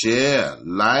 Download, share,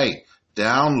 like,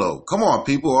 download. Come on,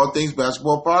 people. All Things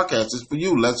Basketball Podcast is for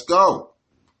you. Let's go.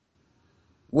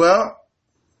 Well,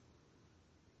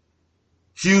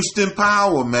 Houston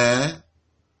Power, man.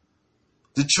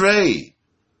 The trade.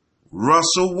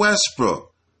 Russell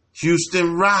Westbrook,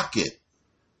 Houston Rocket.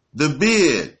 The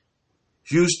Beard,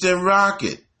 Houston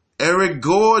Rocket. Eric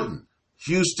Gordon,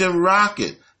 Houston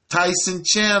Rocket. Tyson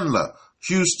Chandler,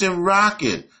 Houston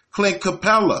Rocket. Clint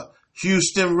Capella,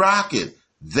 Houston Rocket.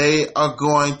 They are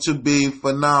going to be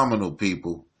phenomenal,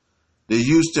 people. The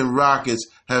Houston Rockets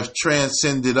have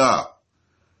transcended up.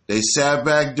 They sat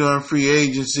back during free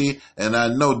agency, and I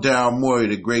know Daryl Morey,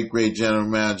 the great general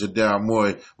manager Daryl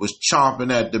Morey, was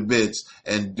chomping at the bits,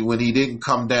 and when he didn't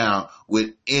come down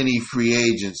with any free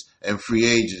agents and free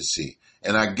agency.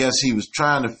 And I guess he was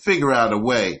trying to figure out a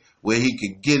way where he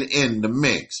could get in the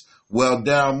mix. Well,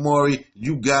 Daryl Morey,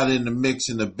 you got in the mix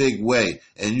in a big way,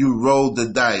 and you rolled the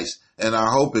dice, and I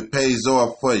hope it pays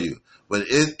off for you. But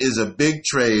it is a big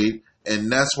trade.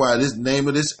 And that's why this name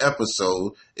of this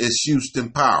episode is Houston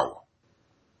Power.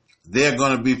 They're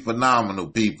going to be phenomenal,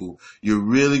 people. You're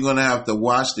really going to have to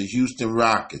watch the Houston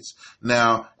Rockets.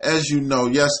 Now, as you know,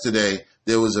 yesterday,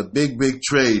 there was a big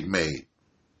trade made.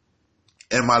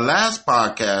 In my last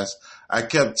podcast, I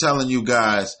kept telling you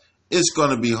guys, it's going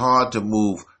to be hard to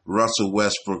move Russell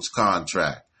Westbrook's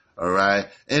contract. All right.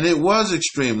 And it was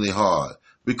extremely hard.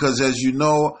 Because as you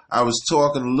know, I was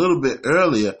talking a little bit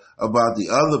earlier about the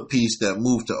other piece that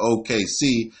moved to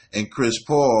OKC and Chris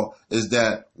Paul, is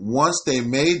that once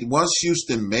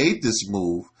Houston made this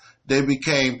move, they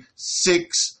became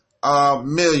 $6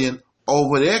 million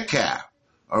over their cap.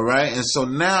 All right. And so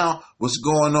now what's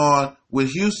going on with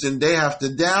Houston, they have to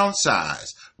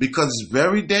downsize because it's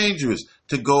very dangerous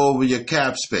to go over your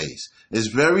cap space. It's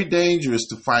very dangerous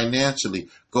to financially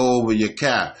go over your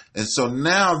cap. And so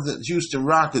now the Houston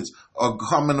Rockets are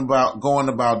going about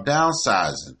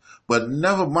downsizing. But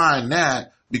never mind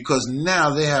that, because now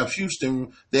they have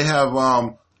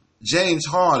James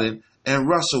Harden and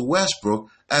Russell Westbrook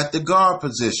at the guard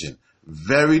position.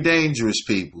 Very dangerous,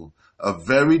 people. A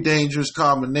very dangerous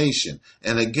combination.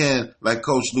 And again, like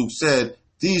Coach Luke said,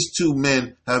 these two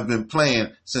men have been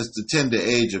playing since the tender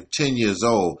age of 10 years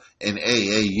old in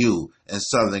AAU in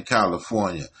Southern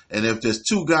California. And if there's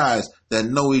two guys that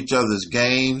know each other's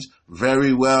games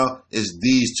very well, it's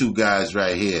these two guys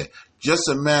right here. Just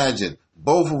imagine,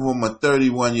 both of them are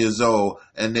 31 years old,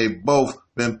 and they've both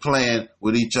been playing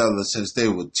with each other since they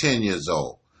were 10 years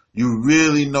old. You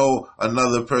really know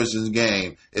another person's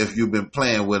game if you've been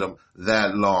playing with them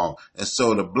that long. And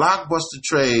so the blockbuster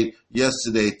trade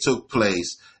yesterday took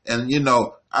place. And,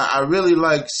 I really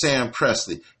like Sam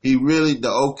Presti. The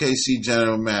OKC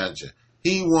general manager.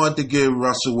 He wanted to give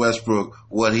Russell Westbrook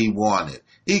what he wanted.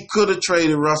 He could have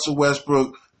traded Russell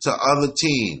Westbrook to other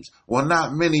teams. Well,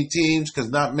 not many teams, because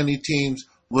not many teams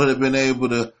would have been able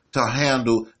to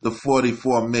handle the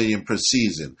 $44 million per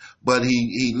season. But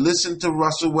he listened to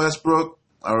Russell Westbrook,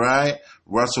 all right?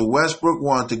 Russell Westbrook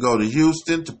wanted to go to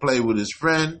Houston to play with his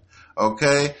friend,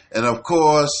 okay? And, of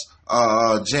course,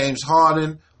 James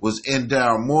Harden was in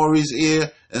Daryl Morey's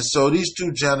ear. And so these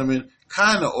two gentlemen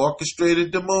kind of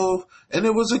orchestrated the move, and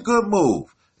it was a good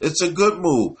move. It's a good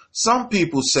move. Some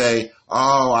people say,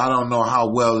 I don't know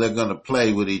how well they're going to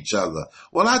play with each other.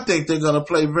 Well, I think they're going to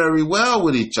play very well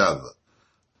with each other.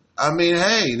 I mean,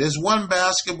 hey, there's one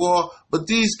basketball, but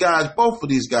both of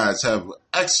these guys have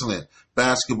excellent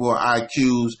basketball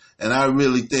IQs, and I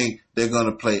really think they're going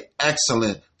to play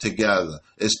excellent together.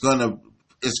 It's going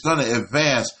to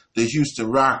advance the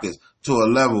Houston Rockets to a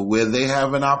level where they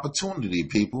have an opportunity,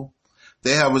 people.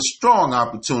 They have a strong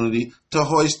opportunity to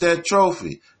hoist that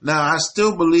trophy. Now, I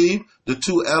still believe the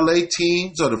two LA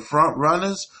teams are the front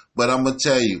runners, but I'm going to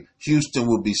tell you, Houston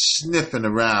will be sniffing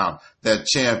around that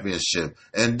championship.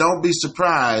 And don't be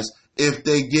surprised if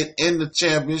they get in the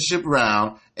championship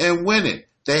round and win it.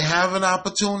 They have an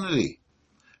opportunity.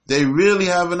 They really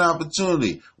have an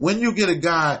opportunity. When you get a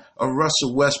guy of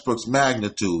Russell Westbrook's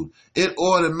magnitude, it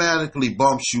automatically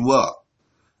bumps you up.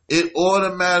 It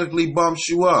automatically bumps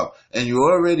you up. And you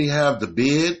already have the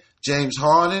bid, James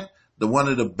Harden, one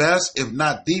of the best, if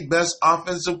not the best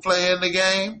offensive player in the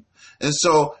game. And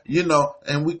so,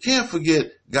 and we can't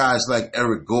forget guys like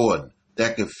Eric Gordon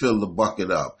that can fill the bucket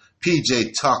up.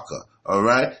 P.J. Tucker, all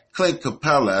right? Clint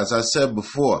Capella, as I said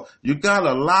before. You got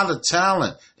a lot of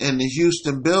talent in the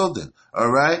Houston building, all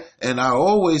right? And I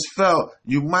always felt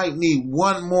you might need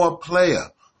one more player.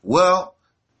 Well,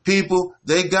 people,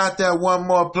 they got that one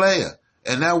more player.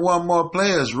 And that one more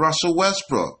player is Russell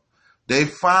Westbrook. They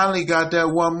finally got that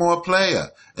one more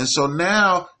player. And so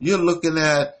now you're looking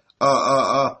at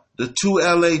the two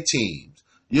LA teams.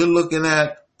 You're looking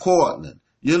at Portland.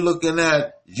 You're looking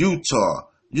at Utah.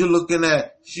 You're looking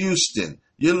at Houston.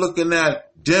 You're looking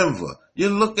at Denver.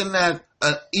 You're looking at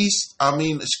a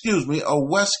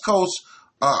West Coast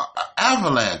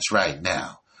avalanche right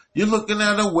now. You're looking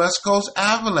at a West Coast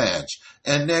avalanche,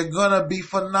 and they're going to be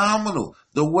phenomenal.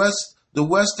 The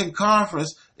Western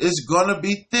Conference is going to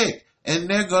be thick, and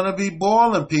they're going to be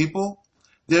balling, people.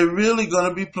 They're really going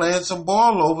to be playing some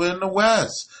ball over in the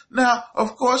West. Now,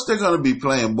 of course, they're going to be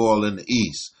playing ball in the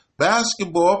East.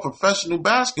 Professional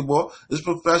basketball is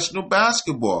professional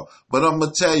basketball. But I'm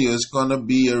going to tell you, it's going to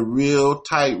be a real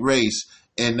tight race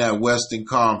in that Western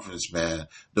Conference, man.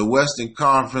 The Western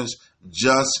Conference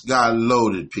just got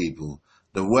loaded, people.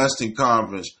 The Western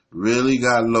Conference really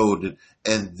got loaded.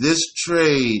 And this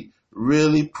trade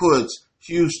really puts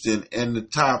Houston in the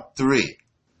top three.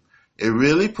 It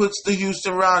really puts the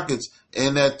Houston Rockets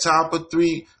in that top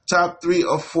three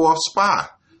or fourth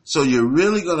spot. So you're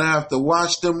really going to have to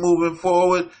watch them moving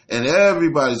forward, and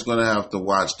everybody's going to have to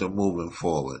watch them moving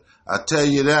forward. I tell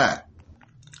you that.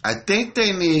 I think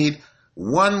they need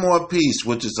one more piece,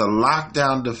 which is a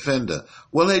lockdown defender.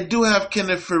 Well, they do have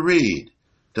Kenneth Faried,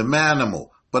 the Manimal,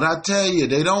 but I tell you,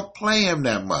 they don't play him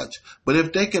that much. But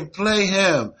if they can play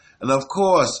him, and of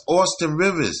course, Austin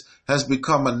Rivers has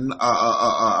become a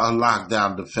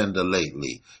lockdown defender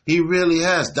lately. He really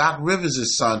has. Doc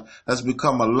Rivers' son has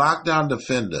become a lockdown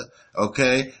defender,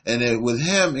 okay? And with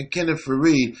him and Kenneth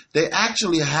Faried, they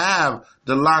actually have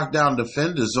the lockdown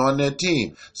defenders on their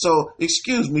team. So,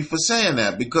 excuse me for saying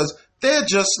that, because they're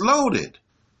just loaded.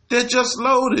 They're just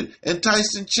loaded. And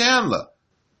Tyson Chandler,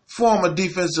 former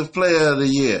Defensive Player of the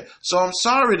Year. So I'm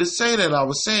sorry to say that. I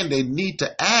was saying they need to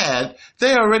add.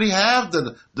 They already have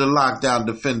the lockdown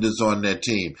defenders on their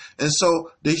team. And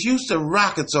so the Houston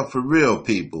Rockets are for real,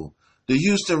 people. The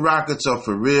Houston Rockets are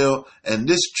for real. And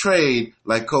this trade,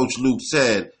 like Coach Luke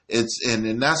said,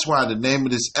 and that's why the name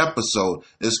of this episode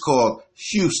is called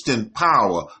Houston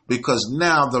Power, because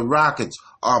now the Rockets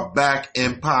are back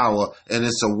in power, and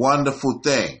it's a wonderful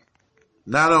thing.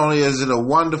 Not only is it a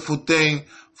wonderful thing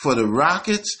for the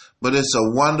Rockets, but it's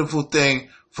a wonderful thing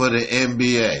for the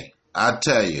NBA. I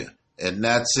tell you. And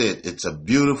that's it. It's a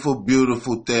beautiful,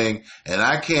 beautiful thing. And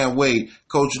I can't wait.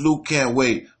 Coach Luke can't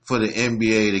wait for the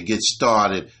NBA to get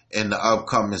started in the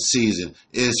upcoming season.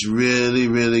 It's really,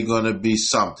 really going to be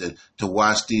something to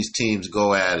watch these teams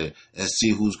go at it and see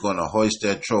who's going to hoist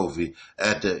that trophy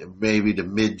at maybe the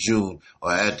mid-June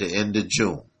or at the end of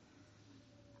June.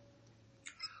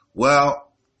 Well,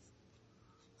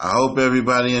 I hope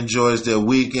everybody enjoys their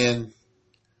weekend.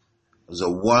 It was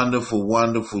a wonderful,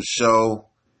 wonderful show.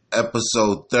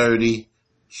 Episode 30,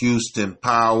 Houston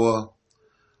Power.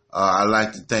 I'd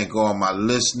like to thank all my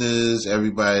listeners,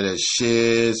 everybody that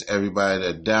shares, everybody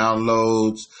that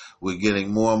downloads. We're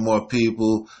getting more and more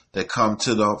people that come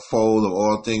to the fold of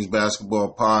All Things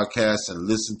Basketball Podcast and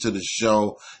listen to the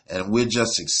show, and we're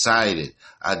just excited.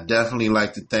 I'd definitely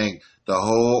like to thank the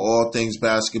whole All Things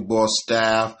Basketball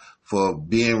staff for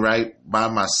being right by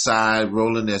my side,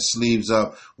 rolling their sleeves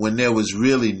up when there was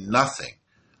really nothing.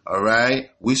 All right?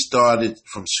 We started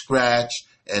from scratch,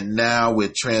 and now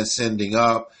we're transcending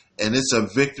up. And it's a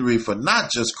victory for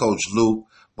not just Coach Luke,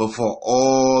 but for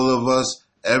all of us,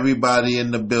 everybody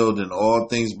in the building, All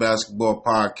Things Basketball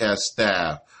Podcast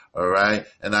staff. All right?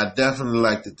 And I definitely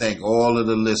like to thank all of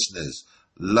the listeners.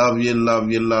 Love you,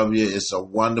 love you, love you. It's a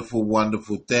wonderful,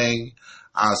 wonderful thing.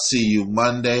 I'll see you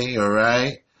Monday. All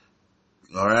right?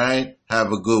 All right?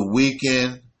 Have a good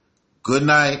weekend. Good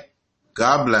night.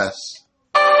 God bless.